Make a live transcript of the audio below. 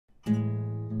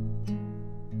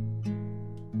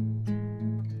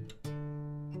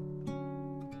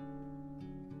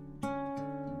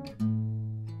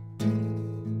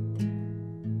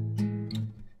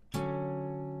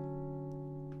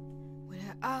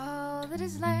all that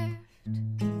is left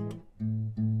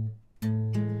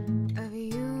of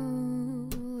you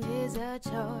is a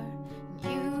chore,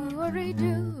 and you are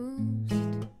reduced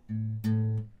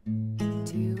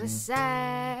to a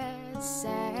sad,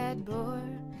 sad bore.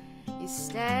 You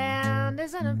stand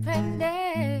as an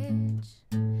appendage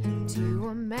to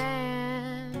a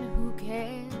man who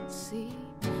can't see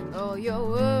all your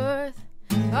worth,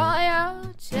 all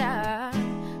your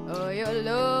charm, all your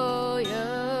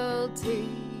loyalty.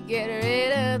 Get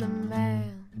rid of the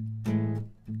man,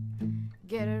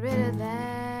 get rid of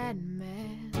that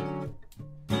man,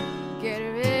 get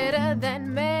rid of that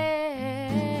man,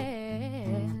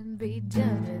 be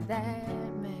done with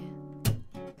that man.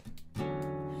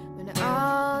 When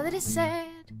all that is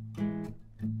said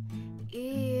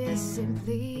is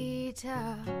simply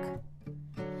talk,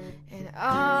 and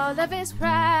all of his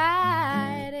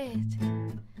pride, it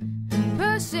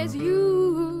pushes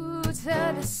you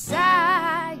to the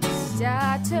side. You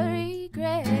start to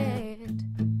regret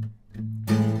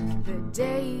the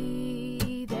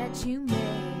day that you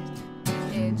met,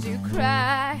 and you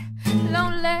cry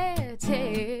lonely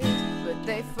tears, but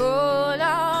they fall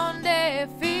on deaf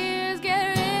ears.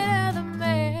 Get rid of the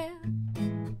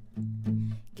man,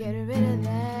 get rid of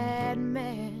that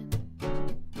man,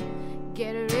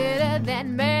 get rid of that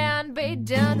man, be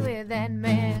done with that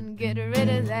man, get rid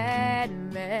of that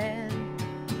man.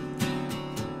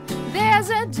 There's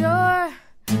a door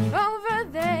over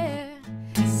there,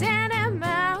 send him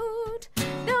out,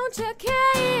 don't you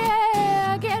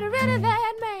care? Get rid of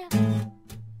that man,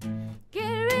 get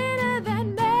rid of that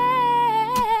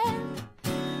man,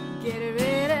 get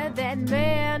rid of that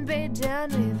man, be done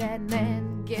with that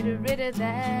man, get rid of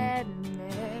that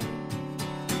man.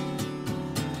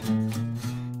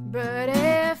 But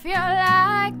if you're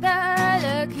like the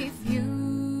lucky few,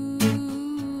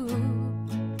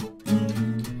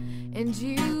 and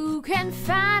you can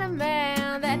find a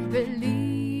man that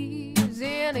believes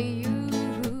in you,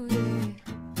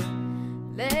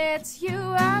 lets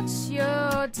you watch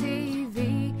your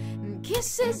TV and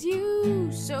kisses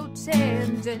you so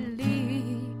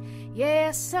tenderly,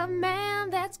 yes, a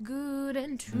man that's good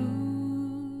and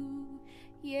true,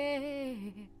 yeah.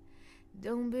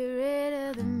 Don't be rid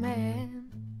of the man,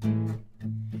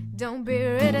 don't be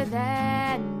rid of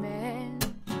that man,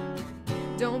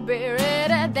 don't be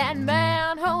rid of that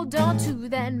man, hold on to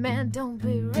that man, don't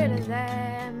be rid of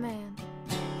that man.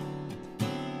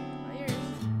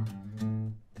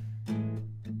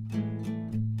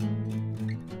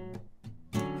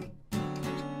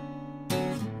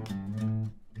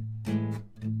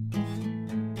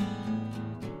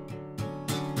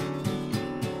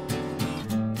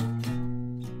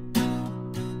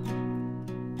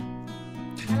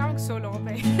 Så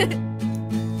lovlig.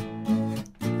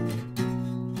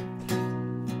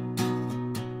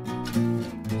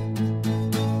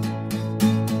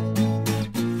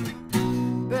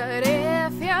 But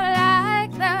if you're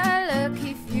like the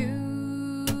lucky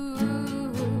few,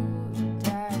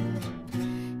 darling,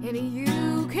 and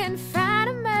you can find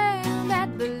a man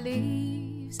that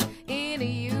believes in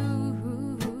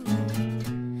you,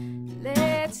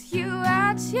 lets you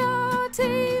watch your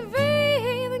TV,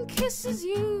 kisses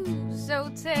you so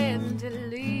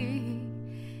tenderly,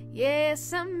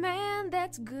 yes, a man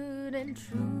that's good and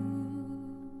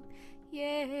true,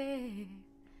 yeah.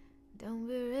 Don't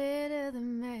be rid of the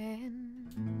man.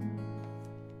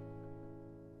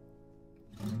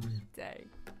 Dang.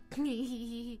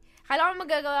 How long am I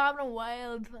gonna go out on a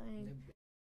wild thing?